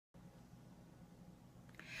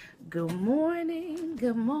Good morning,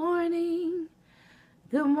 good morning,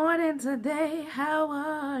 good morning today. How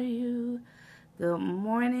are you? Good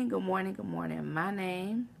morning, good morning, good morning. My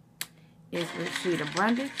name is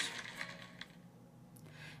Roscheeta,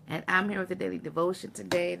 and I'm here with the daily devotion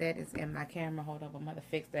today. That is in my camera. Hold up, I'm going to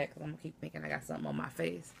fix that because I'm going to keep thinking I got something on my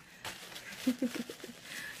face.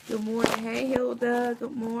 Good morning. Hey, Hilda.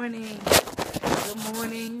 Good morning. Good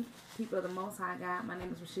morning, people of the Most High God. My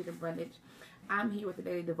name is Roscheeta. I'm here with the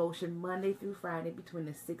daily devotion Monday through Friday between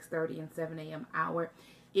the 6:30 and 7 a.m. hour.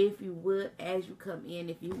 If you would, as you come in,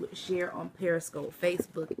 if you would share on Periscope,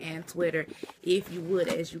 Facebook, and Twitter, if you would,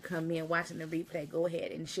 as you come in watching the replay, go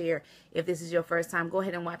ahead and share. If this is your first time, go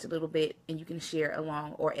ahead and watch a little bit, and you can share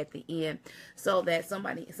along or at the end, so that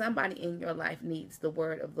somebody in your life needs the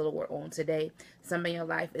word of the Lord on today. Somebody in your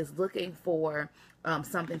life is looking for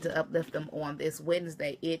something to uplift them on this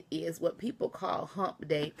Wednesday. It is what people call hump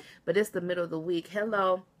day, but it's the middle of the week.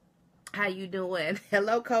 Hello. How you doing?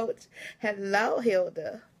 Hello, Coach. Hello,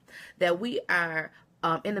 Hilda. That we are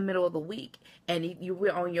in the middle of the week, and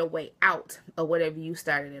we're on your way out of whatever you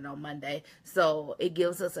started in on Monday. So it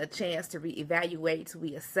gives us a chance to reevaluate, to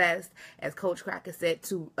reassess, as Coach Crocker said,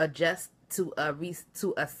 to adjust, to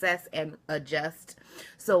assess and adjust.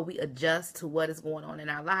 So we adjust to what is going on in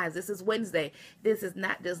our lives. This is Wednesday. This is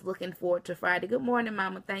not just looking forward to Friday. Good morning,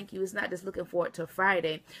 Mama. Thank you. It's not just looking forward to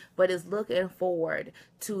Friday, but it's looking forward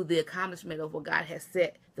to the accomplishment of what God has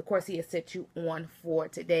set, the course He has set you on for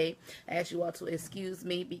today. I ask you all to excuse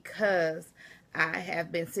me because I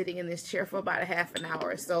have been sitting in this chair for about a half an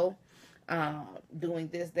hour or so, doing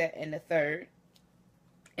this, that, and the third.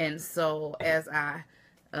 And so as I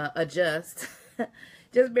adjust,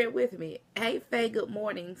 just bear with me. Hey, Faye, good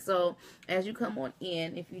morning. So as you come on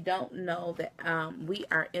in, if you don't know that we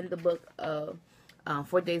are in the book of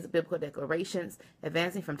 4 Days of Biblical Declarations,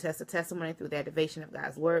 Advancing from Test to Testimony Through the Activation of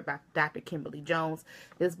God's Word by Dr. Kimberly Jones.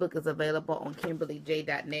 This book is available on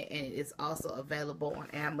KimberlyJ.net, and it is also available on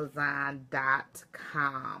Amazon.com.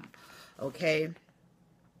 Okay? I'm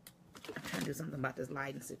trying to do something about this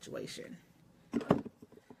lighting situation.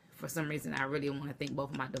 For some reason, I really want to think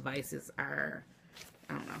both of my devices are,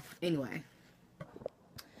 I don't know. Anyway.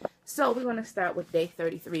 So we're going to start with day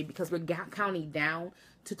 33 because we're counting down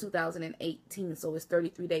to 2018. So it's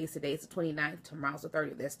 33 days today. It's the 29th. Tomorrow's the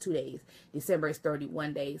 30th. That's 2 days. December is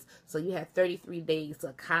 31 days. So you have 33 days to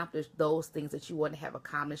accomplish those things that you want to have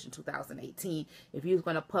accomplished in 2018. If you're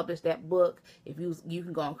going to publish that book, if you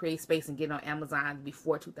can go on Create Space and get it on Amazon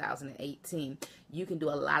before 2018. You can do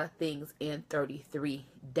a lot of things in 33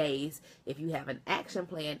 days if you have an action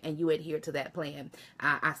plan and you adhere to that plan.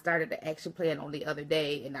 I started the action plan on the other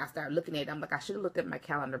day, and I started looking at it. I'm like, I should have looked at my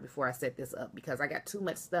calendar before I set this up because I got too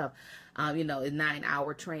much stuff. It's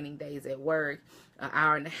 9-hour training days at work, an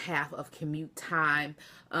hour and a half of commute time.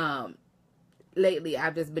 Lately,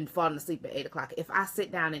 I've just been falling asleep at 8 o'clock. If I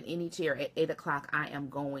sit down in any chair at 8 o'clock, I am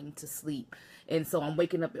going to sleep. And so I'm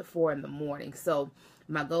waking up at 4 in the morning. So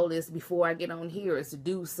my goal is, before I get on here, is to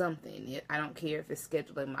do something. I don't care if it's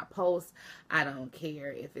scheduling my posts. I don't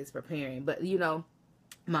care if it's preparing. But,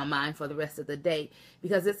 my mind for the rest of the day,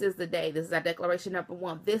 because this is the day. This is our declaration number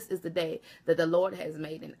 1. This is the day that the Lord has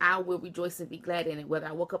made, and I will rejoice and be glad in it. Whether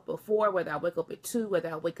I woke up at 4, whether I wake up at 2,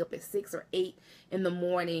 whether I wake up at 6 or 8 in the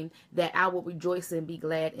morning, that I will rejoice and be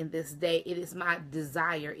glad in this day. It is my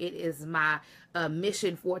desire. It is my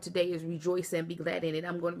mission for today, is rejoice and be glad in it.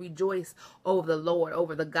 I'm going to rejoice over the Lord,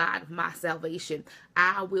 over the God of my salvation.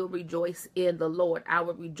 I will rejoice in the Lord. I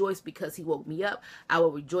will rejoice because He woke me up. I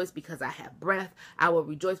will rejoice because I have breath. I will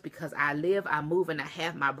rejoice because I live, I move, and I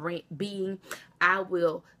have my being. I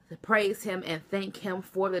will praise Him and thank Him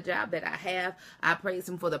for the job that I have. I praise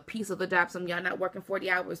Him for the peace of the job. Some of y'all not working 40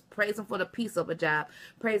 hours. Praise Him for the peace of a job.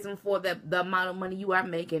 Praise Him for the amount of money you are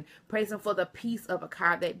making. Praise Him for the peace of a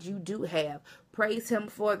car that you do have. Praise Him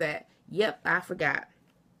for that. Yep, I forgot.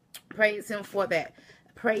 Praise Him for that.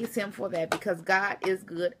 Praise Him for that, because God is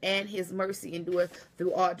good and His mercy endureth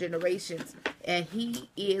through all generations. And He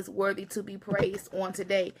is worthy to be praised on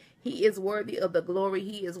today. He is worthy of the glory.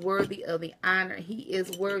 He is worthy of the honor. He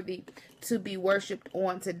is worthy to be worshiped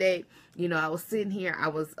on today. I was sitting here, I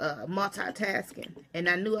was multitasking, and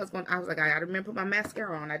I knew I was like, I got to remember to put my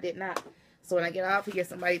mascara on. I did not. So when I get off here,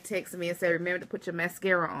 somebody texts me and say, remember to put your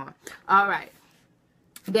mascara on. All right.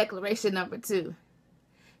 Declaration number 2.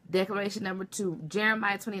 Declaration number 2,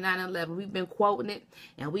 Jeremiah 29:11. We've been quoting it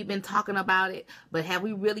and we've been talking about it, but have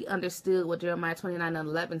we really understood what Jeremiah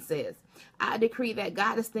 29:11 says? I decree that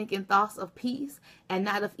God is thinking thoughts of peace and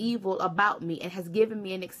not of evil about me, and has given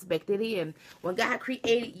me an expected end. When God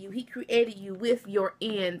created you, He created you with your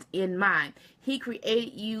end in mind. He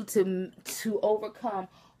created you to overcome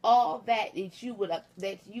all that you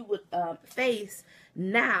would face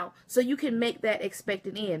now, so you can make that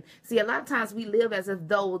expected end. See, a lot of times we live as if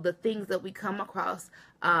though the things that we come across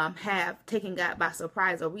have taken God by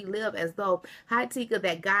surprise, or we live as though, hi Tika,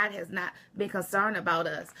 that God has not been concerned about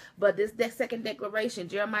us. But that second declaration,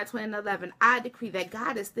 Jeremiah 20:11, I decree that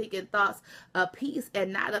God is thinking thoughts of peace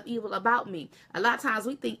and not of evil about me. A lot of times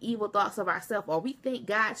we think evil thoughts of ourselves, or we think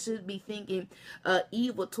God should be thinking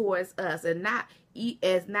evil towards us, and not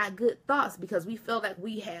good thoughts, because we feel like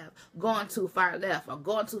we have gone too far left, or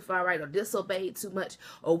gone too far right, or disobeyed too much,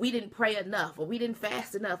 or we didn't pray enough, or we didn't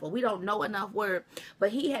fast enough, or we don't know enough word.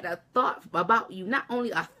 But he had a thought about you, not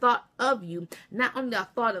only a thought of you, not only a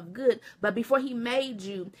thought of good, but before he made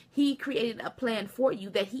you, he created a plan for you,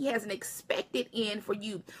 that he has an expected end for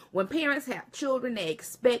you. When parents have children, they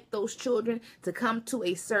expect those children to come to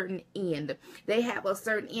a certain end. They have a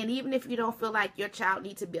certain end, even if you don't feel like your child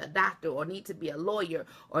needs to be a doctor, or need to be a lawyer,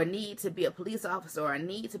 or need to be a police officer, or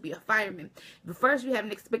need to be a fireman. But first you have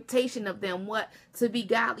an expectation of them to be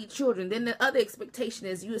godly children. Then the other expectation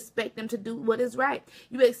is you expect them to do what is right.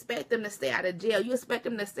 You expect them to stay out of jail. You expect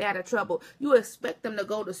them to stay out of trouble. You expect them to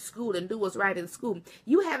go to school and do what's right in school.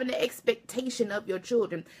 You have an expectation of your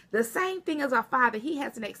children. The same thing as our Father, he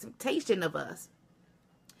has an expectation of us.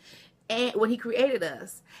 And when he created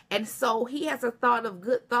us, and so he has a thought of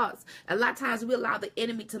good thoughts. A lot of times we allow the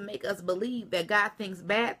enemy to make us believe that God thinks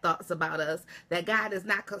bad thoughts about us, that God is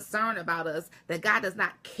not concerned about us, that God does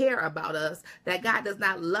not care about us, that God does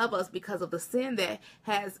not love us because of the sin that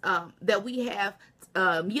we have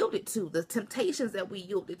yielded to, the temptations that we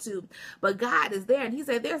yielded to. But God is there, and he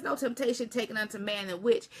said there's no temptation taken unto man in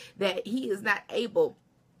which that he is not able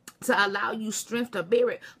to allow you strength to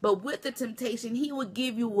bear it. But with the temptation, he will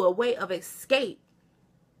give you a way of escape.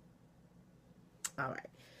 All right.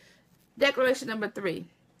 Declaration number 3.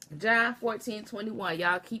 John 14:21.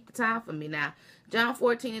 Y'all keep the time for me now. John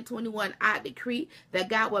 14:21. I decree that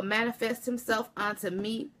God will manifest himself unto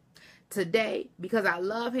me today, because I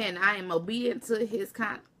love him and I am obedient to his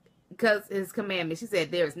commandments. She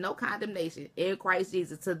said there is no condemnation in Christ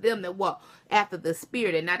Jesus to them that walk after the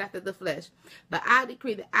spirit and not after the flesh. But I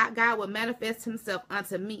decree that God will manifest himself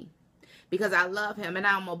unto me, because I love him and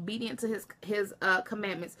I'm obedient to his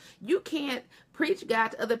commandments. You can't preach God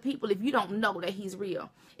to other people if you don't know that he's real.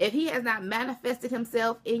 If he has not manifested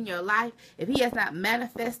himself in your life, if he has not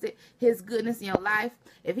manifested his goodness in your life,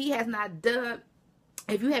 if he has not done,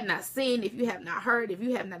 if you have not seen, if you have not heard, if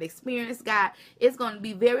you have not experienced God, it's going to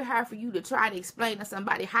be very hard for you to try to explain to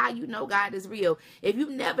somebody how you know God is real. If you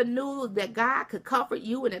never knew that God could comfort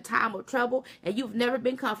you in a time of trouble, and you've never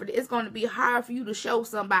been comforted, it's going to be hard for you to show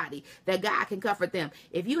somebody that God can comfort them.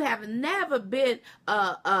 If you have never been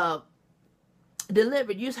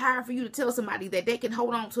delivered, it's hard for you to tell somebody that they can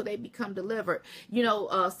hold on till they become delivered. You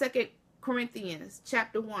know, 2 Corinthians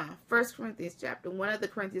chapter 1, 1 Corinthians chapter 1, other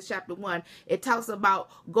Corinthians chapter 1, it talks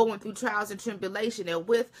about going through trials and tribulation, and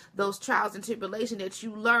with those trials and tribulation that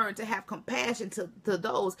you learn to have compassion to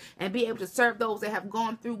those and be able to serve those that have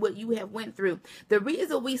gone through what you have went through. The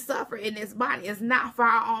reason we suffer in this body is not for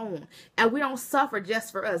our own, and we don't suffer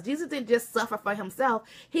just for us. Jesus didn't just suffer for himself.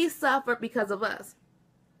 He suffered because of us.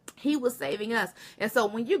 He was saving us. And so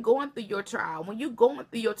when you're going through your trial, when you're going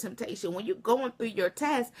through your temptation, when you're going through your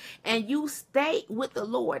test, and you stay with the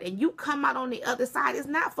Lord and you come out on the other side, it's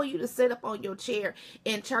not for you to sit up on your chair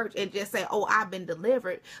in church and just say, oh, I've been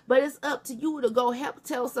delivered. But it's up to you to go help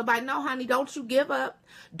tell somebody, no, honey, don't you give up.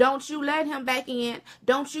 Don't you let him back in.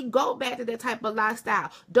 Don't you go back to that type of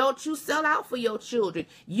lifestyle. Don't you sell out for your children.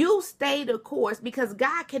 You stay the course, because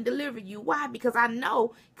God can deliver you. Why? Because I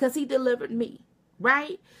know, because he delivered me.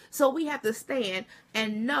 Right? So we have to stand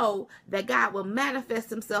and know that God will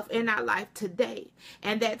manifest himself in our life today,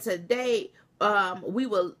 and that today we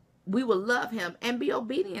will love him and be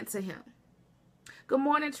obedient to him. Good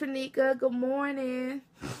morning, Trinika. Good morning.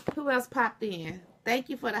 Who else popped in? Thank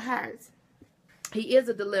you for the hearts. He is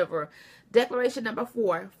a deliverer. Declaration number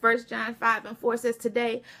 4, 1 John 5:4 says,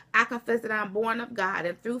 today I confess that I'm born of God,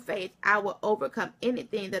 and through faith I will overcome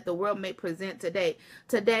anything that the world may present today.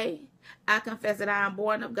 Today I confess that I am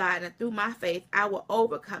born of God, and through my faith I will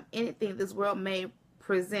overcome anything this world may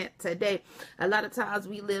present today. A lot of times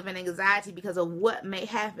we live in anxiety because of what may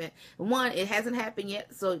happen. One, it hasn't happened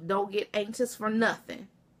yet, so don't get anxious for nothing.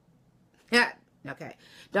 Okay.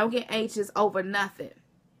 Don't get anxious over nothing.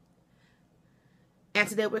 And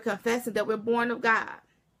today we're confessing that we're born of God,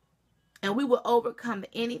 and we will overcome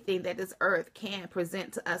anything that this earth can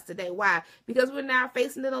present to us today. Why? Because we're not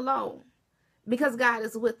facing it alone. Because God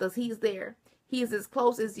is with us. He's there. He is as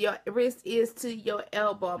close as your wrist is to your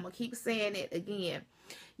elbow. I'm going to keep saying it again.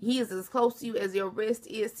 He is as close to you as your wrist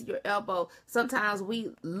is to your elbow. Sometimes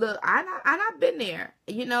we look, I've been there.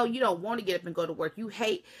 You know, you don't want to get up and go to work. You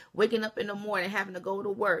hate waking up in the morning having to go to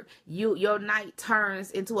work. Your night turns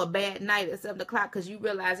into a bad night at 7 o'clock because you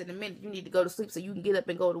realize in a minute you need to go to sleep so you can get up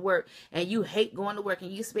and go to work. And you hate going to work,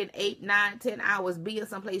 and you spend 8, 9, 10 hours being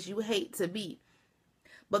someplace you hate to be.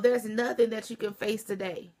 But there's nothing that you can face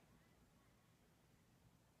today,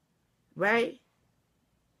 right,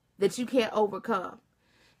 that you can't overcome.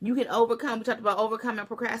 You can overcome. We talked about overcoming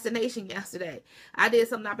procrastination yesterday. I did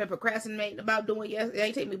something I've been procrastinating about doing yesterday. It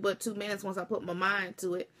ain't take me but 2 minutes once I put my mind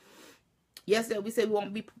to it. Yesterday we said we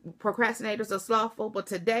won't be procrastinators or slothful, but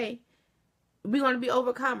today we're going to be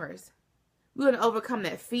overcomers. We're going to overcome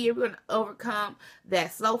that fear. We're going to overcome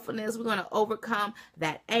that slothfulness. We're going to overcome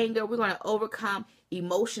that anger. We're going to overcome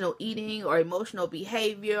emotional eating or emotional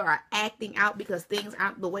behavior or acting out because things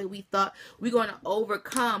aren't the way we thought. We're going to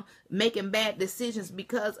overcome making bad decisions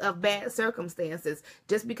because of bad circumstances.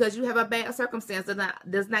 Just because you have a bad circumstance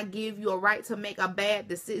does not give you a right to make a bad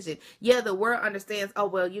decision. Yeah, the world understands, oh,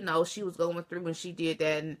 well, you know, she was going through when she did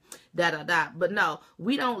that and da-da-da. But no,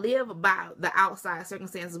 we don't live by the outside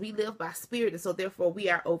circumstances. We live by spirit, and so therefore we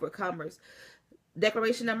are overcomers.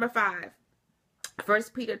 Declaration number 5, 1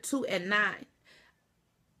 Peter 2:9.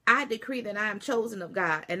 I decree that I am chosen of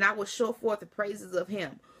God, and I will show forth the praises of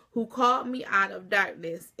him who called me out of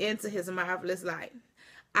darkness into his marvelous light.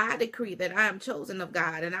 I decree that I am chosen of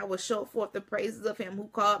God, and I will show forth the praises of him who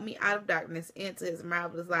called me out of darkness into his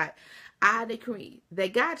marvelous light. I decree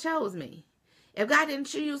that God chose me. If God didn't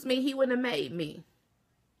choose me, he wouldn't have made me.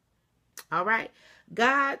 All right?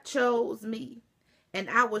 God chose me, and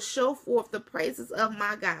I will show forth the praises of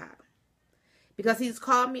my God. Because he's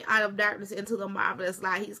called me out of darkness into the marvelous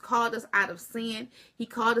light. He's called us out of sin. He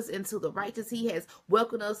called us into the righteous. He has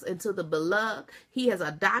welcomed us into the beloved. He has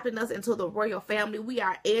adopted us into the royal family. We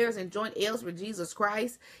are heirs and joint heirs with Jesus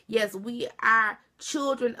Christ. Yes, we are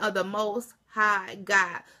children of the Most High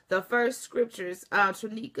God. The first scriptures,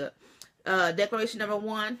 Tronika, declaration number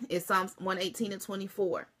 1 is Psalms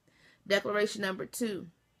 118:24. Declaration number 2,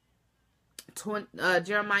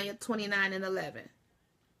 Jeremiah 29:11.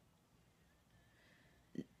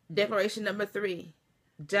 Declaration number 3,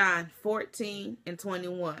 John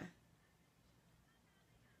 14:21.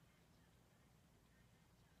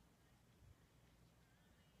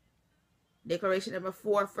 Declaration number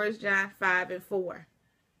 4, 1 John 5:4.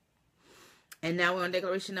 And now we're on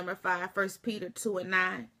declaration number 5, 1 Peter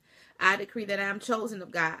 2:9. I decree that I am chosen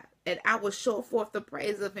of God, and I will show forth the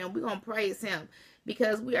praise of him. We're going to praise him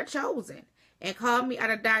because we are chosen. And called me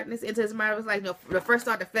out of darkness into his marvelous light. You know, the first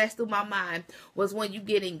thought that flashed through my mind was when you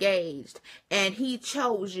get engaged. And he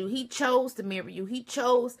chose you. He chose to marry you. He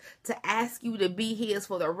chose to ask you to be his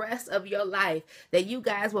for the rest of your life. That you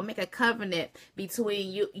guys will make a covenant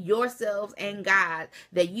between yourselves and God.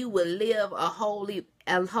 That you will live a holy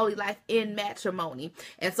life in matrimony.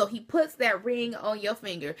 And so he puts that ring on your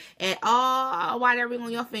finger, and all while that ring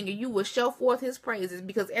on your finger, you will show forth his praises,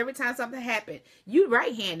 because every time something happened, you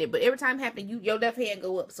right-handed, but every time it happened, your left hand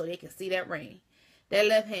go up so they can see that ring. That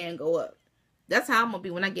left hand go up. That's how I'm gonna be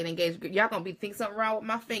when I get engaged. Y'all gonna be think something wrong with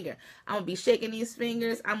my finger. I'm gonna be shaking these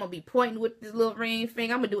fingers. I'm gonna be pointing with this little ring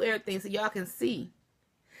finger. I'm gonna do everything so y'all can see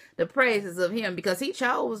the praises of him, because he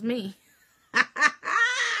chose me.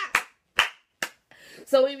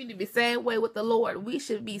 So we need to be the same way with the Lord. We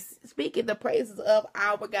should be speaking the praises of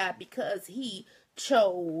our God because he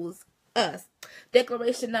chose us.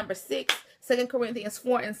 Declaration number 6, 2 Corinthians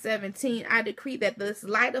 4:17. I decree that this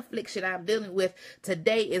light affliction I'm dealing with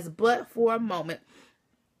today is but for a moment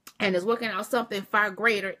and is working out something far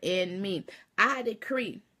greater in me. I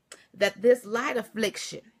decree that this light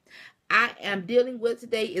affliction I am dealing with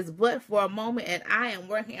today is but for a moment, and I am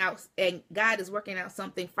working out, and God is working out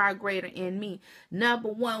something far greater in me. Number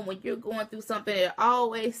 1, when you're going through something, it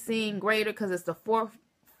always seems greater because it's the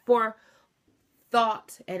forethought,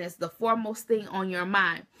 and it's the foremost thing on your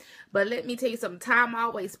mind. But let me tell you something, time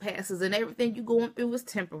always passes, and everything you're going through is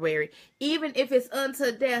temporary. Even if it's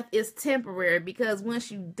unto death, it's temporary, because once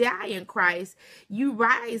you die in Christ, you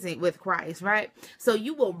rising with Christ, right? So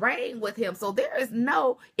you will reign with him. So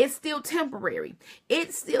it's still temporary.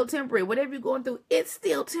 It's still temporary. Whatever you're going through, it's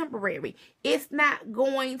still temporary. It's not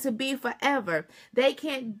going to be forever. They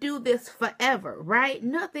can't do this forever, right?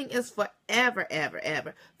 Nothing is forever, ever,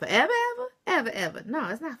 ever. Forever, ever. No,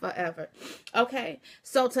 it's not forever. Okay,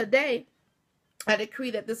 so today, I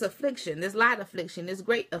decree that this affliction, this light affliction, this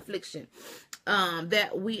great affliction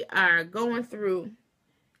that we are going through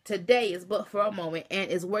today is but for a moment and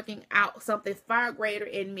is working out something far greater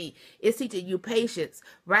in me. It's teaching you patience,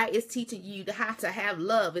 right? It's teaching you how to have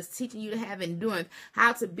love. It's teaching you to have endurance,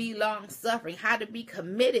 how to be long-suffering, how to be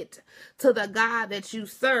committed to the God that you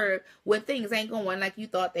serve when things ain't going like you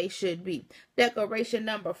thought they should be. Declaration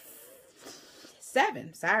number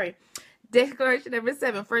 7, Declaration number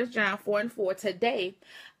 7, 1 John 4:4. Today,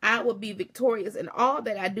 I will be victorious in all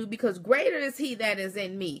that I do because greater is he that is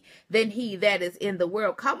in me than he that is in the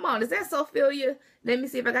world. Come on. Is that Sophia? Let me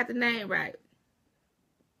see if I got the name right.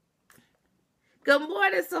 Good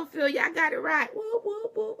morning, Sophia. I got it right. Woo, woo,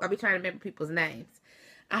 woo. I'll be trying to remember people's names.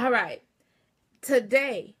 All right.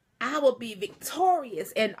 Today, I will be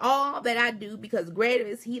victorious in all that I do because greater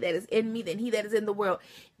is he that is in me than he that is in the world.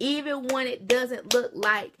 Even when it doesn't look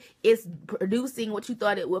like it's producing what you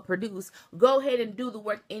thought it would produce, go ahead and do the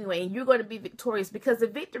work anyway, and you're going to be victorious because the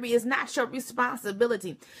victory is not your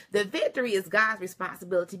responsibility. The victory is God's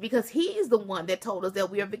responsibility because he's the one that told us that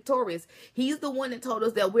we are victorious. He's the one that told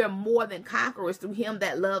us that we're more than conquerors through him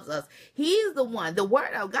that loves us. He's the one. The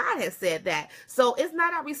word of God has said that. So it's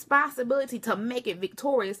not our responsibility to make it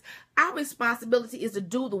victorious. Our responsibility is to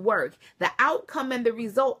do the work. The outcome and the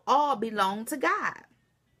result all belong to God.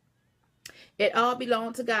 It all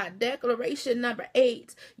belongs to God. Declaration number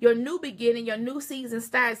 8. Your new beginning, your new season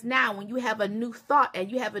starts now when you have a new thought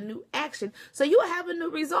and you have a new action. So you will have a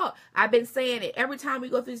new result. I've been saying it every time we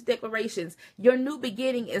go through these declarations. Your new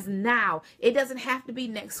beginning is now. It doesn't have to be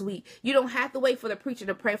next week. You don't have to wait for the preacher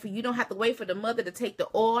to pray for you. You don't have to wait for the mother to take the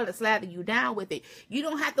oil and slather you down with it. You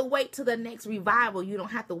don't have to wait to the next revival. You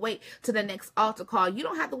don't have to wait to the next altar call. You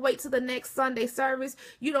don't have to wait to the next Sunday service.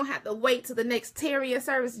 You don't have to wait to the next Tyrian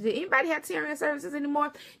service. Did anybody have Tyrian services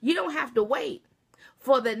anymore? You don't have to wait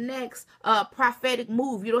for the next prophetic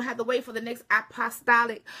move. You don't have to wait for the next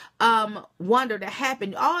apostolic wonder to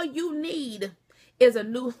happen. All you need is a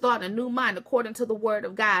new thought, a new mind, according to the word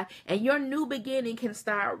of God. And your new beginning can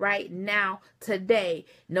start right now, today,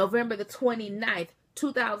 November the 29th,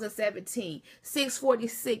 2017,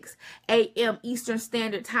 6:46 a.m. Eastern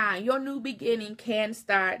Standard Time. Your new beginning can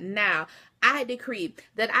start now. I decree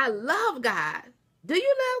that I love God. Do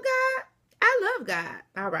you love God? I love God.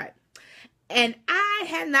 All right. And I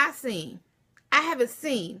haven't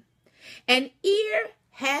seen, an ear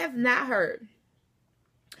have not heard,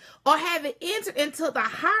 or have it entered into the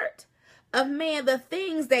heart of man the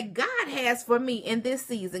things that God has for me in this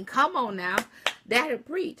season. Come on now. That'll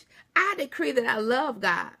preach. I decree that I love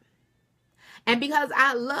God. And because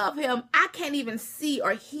I love him, I can't even see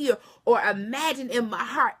or hear or imagine in my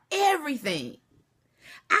heart everything.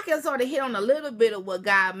 I can sort of hit on a little bit of what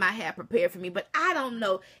God might have prepared for me, but I don't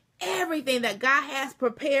know everything that God has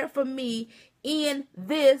prepared for me in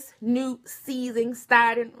this new season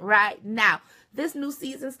starting right now. This new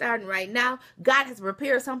season starting right now, God has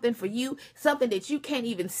prepared something for you, something that you can't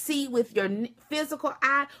even see with your physical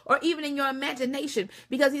eye or even in your imagination,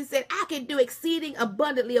 because he said, I can do exceeding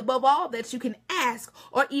abundantly above all that you can ask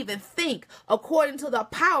or even think, according to the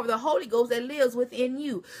power of the Holy Ghost that lives within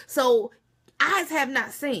you. So eyes have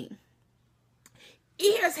not seen,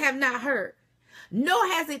 ears have not heard, nor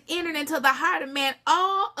has it entered into the heart of man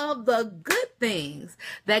all of the good things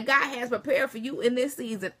that God has prepared for you in this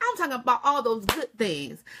season. I'm talking about all those good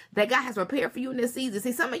things that God has prepared for you in this season.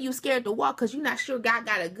 See, some of you scared to walk because you're not sure God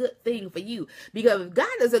got a good thing for you. Because if God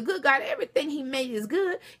is a good God, everything he made is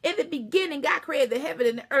good. In the beginning, God created the heaven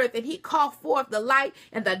and the earth, and he called forth the light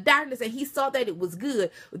and the darkness, and he saw that it was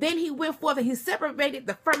good. Then he went forth and he separated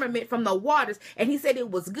the firmament from the waters, and he said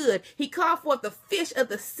it was good. He called forth the fish of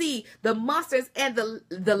the sea, the monsters, and the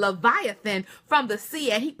Leviathan from the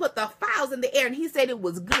sea, and he put the fowls in the air, and he said it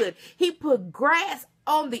was good. He put grass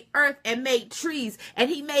on the earth and made trees, and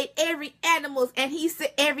he made every animal, and he said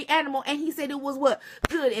it was what?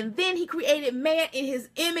 Good. And then he created man in his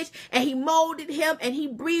image, and he molded him, and he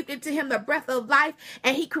breathed into him the breath of life,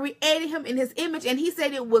 and he created him in his image, and he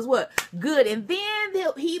said it was what? Good. And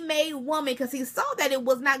then he made woman, because he saw that it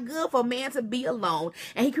was not good for man to be alone,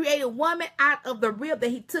 and he created woman out of the rib that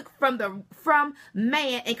he took from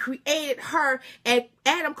man and created her, and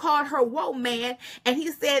Adam called her woman, and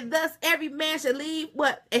he said, thus every man should leave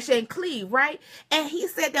what? It should cleave, right? And he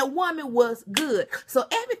said that woman was good. So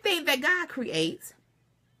everything that God creates,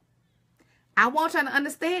 I want y'all to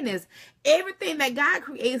understand this. Everything that God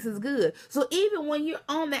creates is good. So even when you're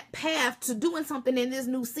on that path to doing something in this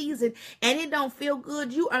new season and it don't feel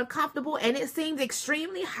good, you are uncomfortable, and it seems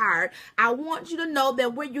extremely hard, I want you to know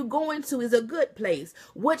that where you're going to is a good place.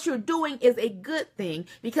 What you're doing is a good thing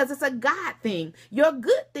because it's a God thing. Your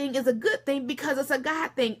good thing is a good thing because it's a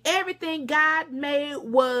God thing. Everything God made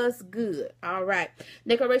was good. All right.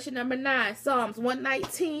 Declaration number 9, Psalms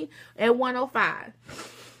 119 and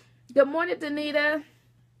 105. Good morning, Danita.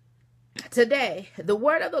 Today, the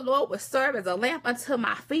word of the Lord will serve as a lamp unto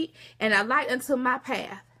my feet and a light unto my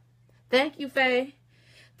path. Thank you, Faye.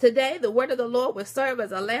 Today, the word of the Lord will serve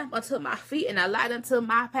as a lamp unto my feet and a light unto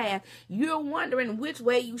my path. You're wondering which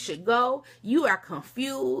way you should go. You are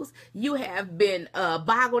confused. You have been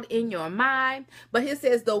boggled in your mind. But it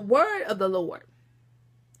says the word of the Lord.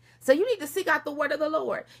 So you need to seek out the word of the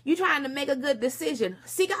Lord. You're trying to make a good decision.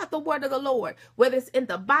 Seek out the word of the Lord, whether it's in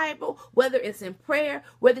the Bible, whether it's in prayer,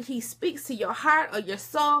 whether he speaks to your heart or your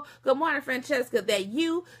soul. Good morning, Francesca, that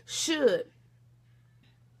you should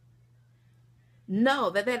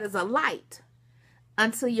know that that is a light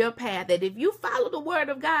unto your path, that if you follow the word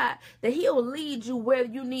of God, that he will lead you where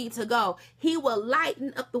you need to go. He will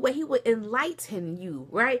lighten up the way. He will enlighten you,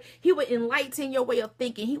 right? He will enlighten your way of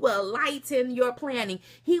thinking. He will lighten your planning.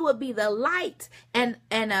 He will be the light and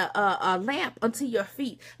a lamp unto your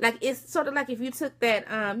feet. Like, it's sort of like if you took that,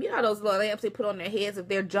 you know, those little lamps they put on their heads if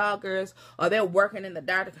they're joggers or they're working in the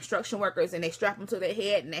dark, the construction workers, and they strap them to their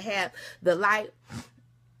head and they have the light.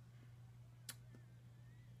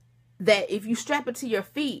 That if you strap it to your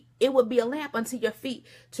feet, it will be a lamp unto your feet.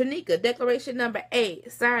 Tanika, declaration number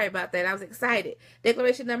 8. Sorry about that. I was excited.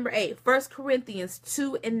 Declaration number 8. 1 Corinthians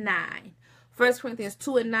 2 and 9. 1 Corinthians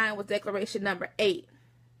 2 and 9 was declaration number 8.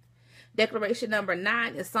 Declaration number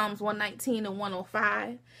 9 is Psalms 119 and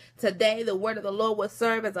 105. Today, the word of the Lord will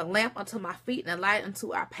serve as a lamp unto my feet and a light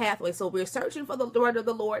unto our pathway. So we're searching for the word of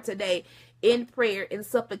the Lord today in prayer, in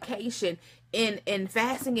supplication, in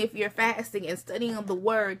fasting if you're fasting, and studying of the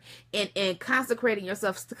word, and consecrating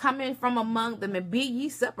yourself, coming from among them and be ye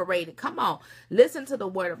separated. Come on, listen to the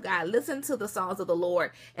word of God, listen to the songs of the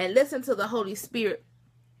Lord, and listen to the Holy Spirit,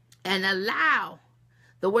 and allow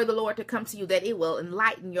the word of the Lord to come to you, that it will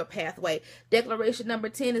enlighten your pathway. Declaration number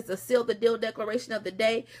 10 is the seal the deal declaration of the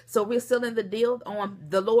day. So we're sealing the deal on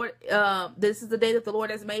the Lord. This is the day that the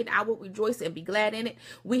Lord has made. I will rejoice and be glad in it.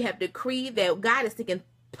 We have decreed that God is thinking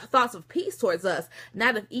thoughts of peace towards us,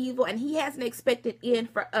 not of evil, and he has an expected end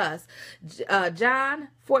for us. John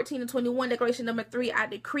 14 and 21, declaration number 3, I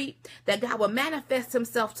decree that God will manifest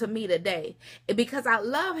himself to me today because I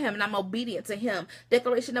love him and I'm obedient to him.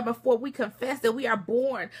 Declaration number 4, we confess that we are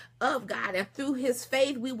born of God, and through his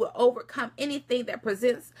faith we will overcome anything that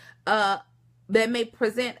presents that may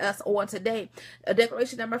present us on today.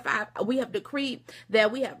 Declaration number 5, we have decreed that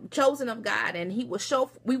we have chosen of God, and we will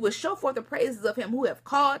show forth the praises of him who have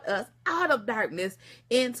called us out of darkness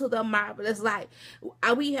into the marvelous light.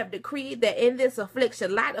 We have decreed that in this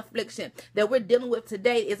affliction, light affliction that we're dealing with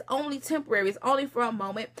today, is only temporary, it's only for a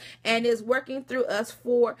moment, and is working through us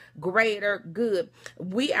for greater good.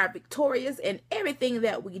 We are victorious in everything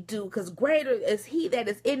that we do, because greater is he that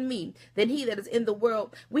is in me than he that is in the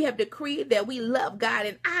world. We have decreed that we love God,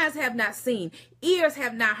 and eyes have not seen, ears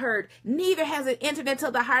have not heard, neither has it entered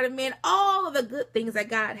into the heart of man all of the good things that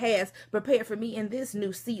God has prepared for me in this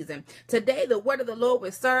new season. Today, the word of the Lord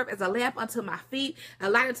will serve as a lamp unto my feet, a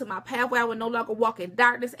light unto my pathway. I will no longer walk in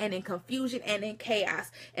darkness and in confusion and in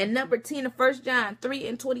chaos. And number 10, 1 John 3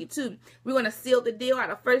 and 22. We're going to seal the deal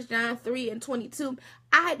out of 1 John 3 and 22.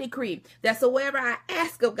 I decree that so whatever I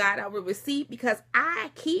ask of God, I will receive, because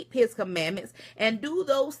I keep his commandments and do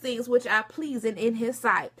those things which are pleasing in his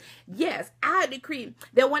sight. Yes, I decree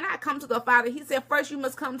that when I come to the Father, he said, first you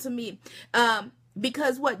must come to me.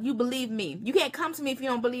 Because what? You believe me. You can't come to me if you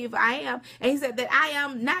don't believe I am. And he said that I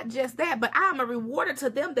am not just that, but I am a rewarder to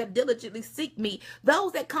them that diligently seek me.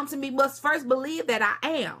 Those that come to me must first believe that I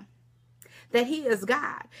am, that he is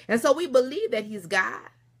God. And so we believe that he's God.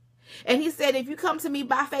 And he said, if you come to me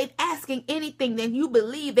by faith, asking anything, then you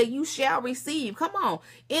believe that you shall receive. Come on.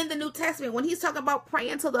 In the New Testament, when he's talking about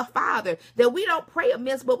praying to the Father, that we don't pray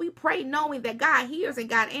amiss, but we pray knowing that God hears and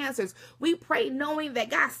God answers. We pray knowing that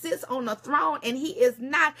God sits on the throne and he is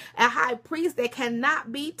not a high priest that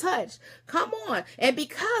cannot be touched. Come on. And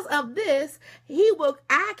because of this,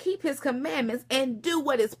 I keep his commandments and do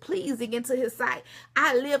what is pleasing into his sight.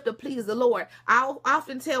 I live to please the Lord. I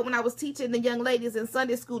often tell, when I was teaching the young ladies in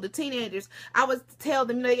Sunday school, the teenagers, I would tell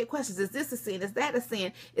them, they get questions. Is this a sin? Is that a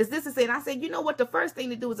sin? Is this a sin? I said, you know what? The first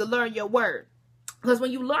thing to do is to learn your word. Because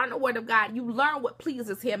when you learn the word of God, you learn what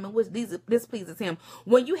pleases him and which displeases him.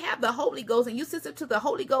 When you have the Holy Ghost and you listen to the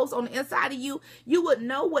Holy Ghost on the inside of you, you would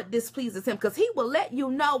know what displeases him, because he will let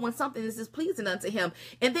you know when something is displeasing unto him.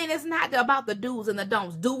 And then it's not about the do's and the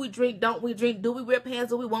don'ts. Do we drink? Don't we drink? Do we wear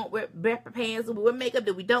pants? Do we won't wear pants? Do we wear makeup?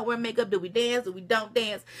 Do we don't wear makeup? Do we dance? Do we don't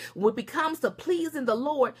dance? When it comes to pleasing the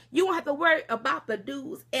Lord, you won't have to worry about the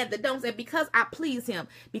do's and the don'ts. And because I please him,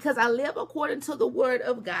 because I live according to the word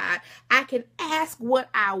of God, I can ask what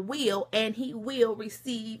I will, and he will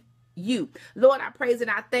receive you. Lord, I praise and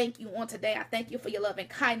I thank you on today. I thank you for your love and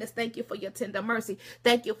kindness. Thank you for your tender mercy.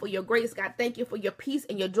 Thank you for your grace, God. Thank you for your peace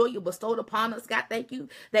and your joy you bestowed upon us, God. Thank you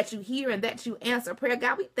that you hear and that you answer prayer,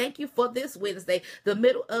 God. We thank you for this Wednesday, the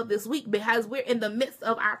middle of this week, because we're in the midst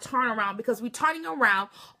of our turnaround, because we're turning around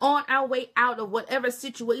on our way out of whatever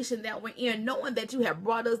situation that we're in, knowing that you have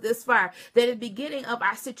brought us this far, that at the beginning of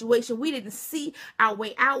our situation, we didn't see our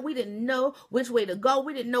way out. We didn't know which way to go.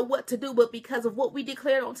 We didn't know what to do, but because of what we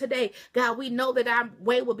declared on today, God, we know that our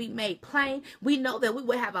way will be made plain. We know that we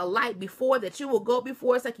will have a light before, that you will go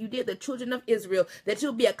before us like you did the children of Israel, that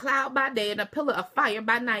you'll be a cloud by day and a pillar of fire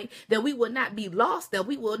by night, that we will not be lost, that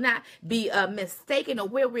we will not be mistaken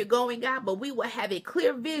of where we're going, God, but we will have a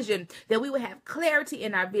clear vision, that we will have clarity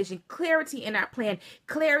in our vision, clarity in our plan,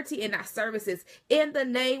 clarity in our services, in the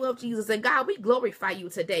name of Jesus. And God, we glorify you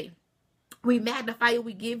today. We magnify you.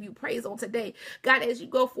 We give you praise on today. God, as you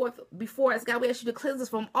go forth before us, God, we ask you to cleanse us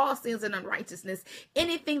from all sins and unrighteousness.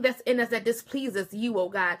 Anything that's in us that displeases you, oh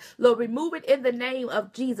God, Lord, remove it in the name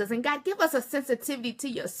of Jesus. And God, give us a sensitivity to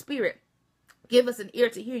your spirit. Give us an ear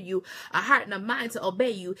to hear you, a heart and a mind to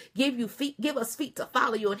obey you. Give us feet to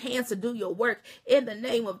follow you and hands to do your work in the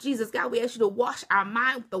name of Jesus. God, we ask you to wash our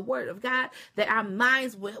mind with the word of God, that our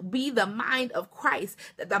minds will be the mind of Christ,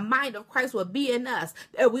 that the mind of Christ will be in us,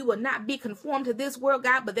 that we will not be conformed to this world,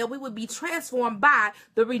 God, but that we will be transformed by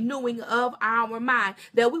the renewing of our mind,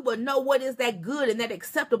 that we will know what is that good and that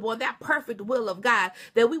acceptable and that perfect will of God,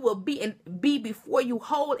 that we will be before you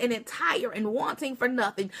whole and entire and wanting for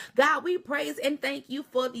nothing. God, we praise and thank you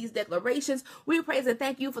for these declarations. We praise and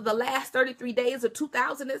thank you for the last 33 days of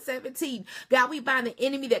 2017. God, we bind the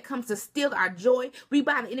enemy that comes to steal our joy. We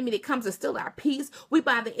bind the enemy that comes to steal our peace. We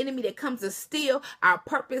bind the enemy that comes to steal our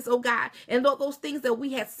purpose, oh God. And Lord, those things that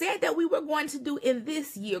we had said that we were going to do in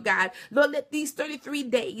this year, God, Lord, let these 33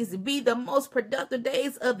 days be the most productive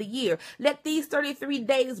days of the year. Let these 33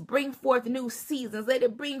 days bring forth new seasons. Let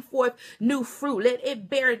it bring forth new fruit. Let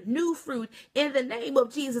it bear new fruit in the name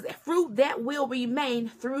of Jesus. Fruit that will remain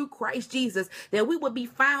through Christ Jesus, that we will be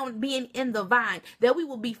found being in the vine, that we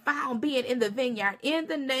will be found being in the vineyard in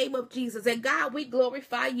the name of Jesus. And God, we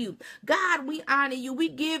glorify you. God, we honor you. We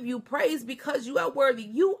give you praise because you are worthy.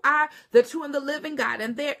 You are the true and the living God,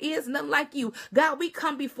 and there is none like you. God, we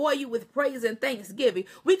come before you with praise and thanksgiving.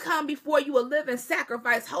 We come before you a living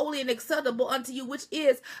sacrifice, holy and acceptable unto you, which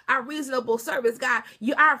is our reasonable service. God,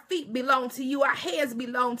 our feet belong to you. Our hands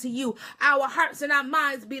belong to you. Our hearts and our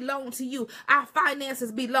minds belong to you. Our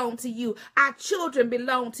finances belong to you. Our children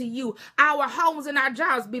belong to you. Our homes and our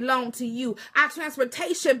jobs belong to you. Our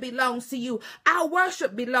transportation belongs to you. Our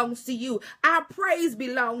worship belongs to you. Our praise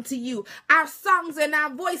belongs to you. Our songs and our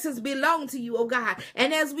voices belong to you, oh God.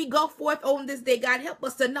 And as we go forth on this day, God, help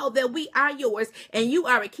us to know that we are yours and you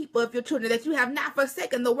are a keeper of your children, that you have not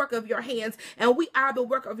forsaken the work of your hands, and we are the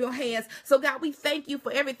work of your hands. So God, we thank you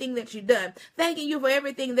for everything that you've done. Thanking you for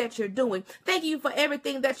everything that you're doing. Thank you for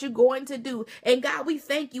everything that you're going to do. And God, we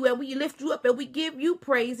thank you and we lift you up and we give you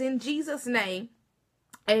praise in Jesus' name.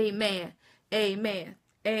 Amen. Amen.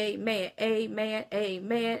 Amen. Amen.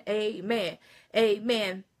 Amen. Amen.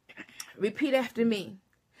 Amen. Repeat after me.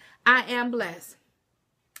 I am blessed.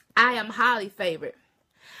 I am highly favored.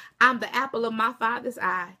 I'm the apple of my Father's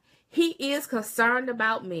eye. He is concerned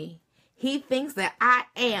about me. He thinks that I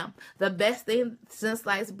am the best thing since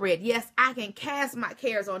sliced bread. Yes, I can cast my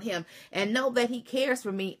cares on him and know that he cares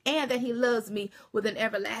for me and that he loves me with an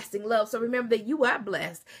everlasting love. So remember that you are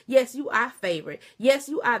blessed. Yes, you are favored. Yes,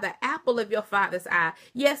 you are the apple of your Father's eye.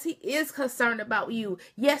 Yes, he is concerned about you.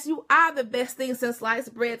 Yes, you are the best thing since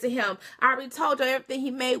sliced bread to him. I already told you everything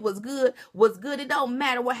he made was good. It don't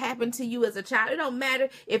matter what happened to you as a child. It don't matter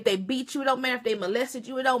if they beat you. It don't matter if they molested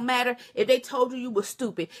you. It don't matter if they told you you were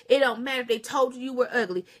stupid. It don't matter matter if they told you you were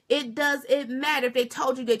ugly. It doesn't matter if they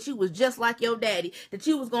told you that you was just like your daddy, that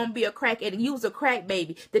you was going to be a crack addict, you was a crack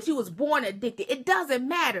baby, that you was born addicted. It doesn't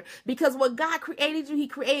matter, because when God created you, he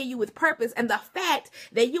created you with purpose. And the fact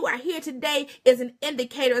that you are here today is an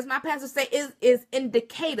indicator, as my pastor say, is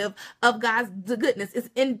indicative of God's goodness. It's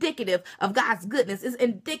indicative of God's goodness. It's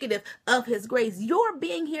indicative of his grace. Your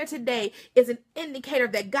being here today is an indicator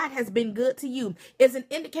that God has been good to you. It's an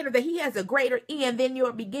indicator that he has a greater end than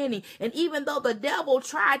your beginning. And even though the devil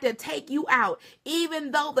tried to take you out,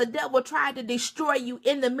 even though the devil tried to destroy you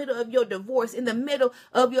in the middle of your divorce, in the middle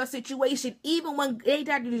of your situation, even when they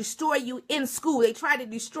tried to destroy you in school, they tried to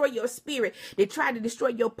destroy your spirit, they tried to destroy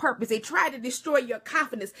your purpose, they tried to destroy your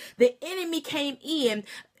confidence, the enemy came in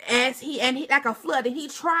as he like a flood, and he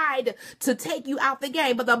tried to take you out the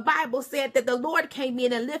game. But the Bible said that the Lord came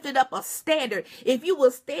in and lifted up a standard. If you will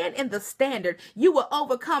stand in the standard, you will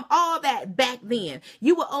overcome all that back then.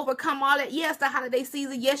 You will overcome all that. Yes, the holiday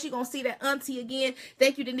season. Yes, you're going to see that auntie again.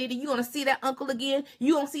 Thank you, Danita. You're going to see that uncle again.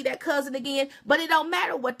 You're going to see that cousin again. But it don't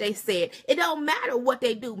matter what they said. It don't matter what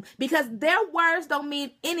they do, because their words don't mean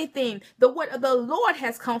anything. The word of the Lord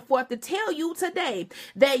has come forth to tell you today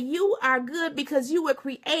that you are good, because you were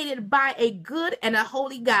created by a good and a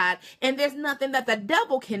holy God. And there's nothing that the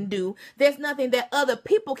devil can do. There's nothing that other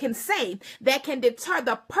people can say that can deter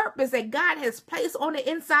the purpose that God has placed on the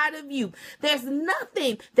inside of you. There's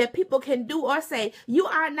nothing that people can do or say. You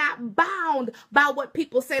are not bound by what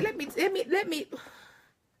people say. Let me.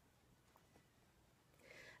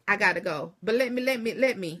 I gotta go. But let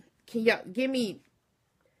me. Can y'all give me.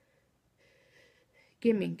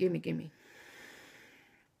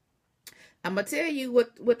 I'm going to tell you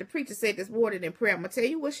what the preacher said this morning in prayer. I'm going to tell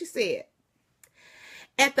you what she said.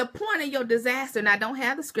 At the point of your disaster, and I don't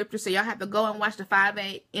have the scripture, so y'all have to go and watch the 5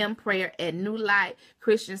 a.m. prayer at New Light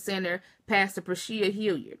Christian Center, Pastor Roscheeta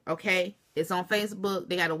Hilliard, okay? It's on Facebook.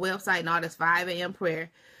 They got a website and all this 5 a.m. prayer.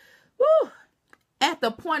 Woo! At the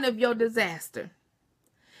point of your disaster,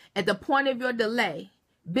 at the point of your delay,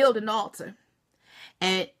 build an altar,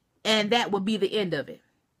 and that will be the end of it.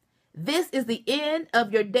 This is the end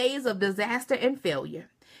of your days of disaster and failure.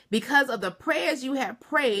 Because of the prayers you have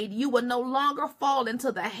prayed, you will no longer fall into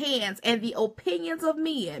the hands and the opinions of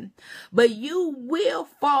men, but you will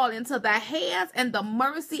fall into the hands and the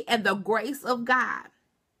mercy and the grace of God.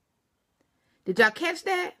 Did y'all catch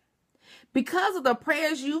that? Because of the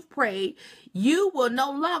prayers you've prayed, you will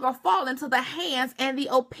no longer fall into the hands and the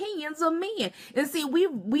opinions of men. And see, we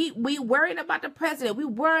worried about the president. We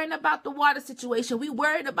worried about the water situation. We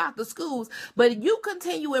worried about the schools. But you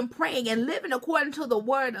continue in praying and living according to the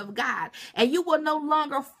word of God, and you will no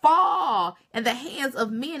longer fall in the hands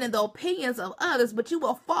of men and the opinions of others, but you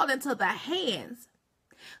will fall into the hands,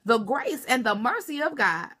 the grace and the mercy of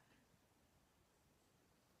God.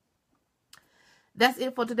 That's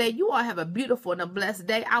it for today. You all have a beautiful and a blessed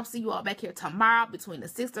day. I'll see you all back here tomorrow between the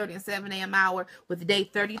 6:30 and 7 a.m. hour with day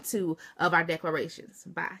 32 of our declarations.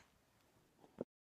 Bye.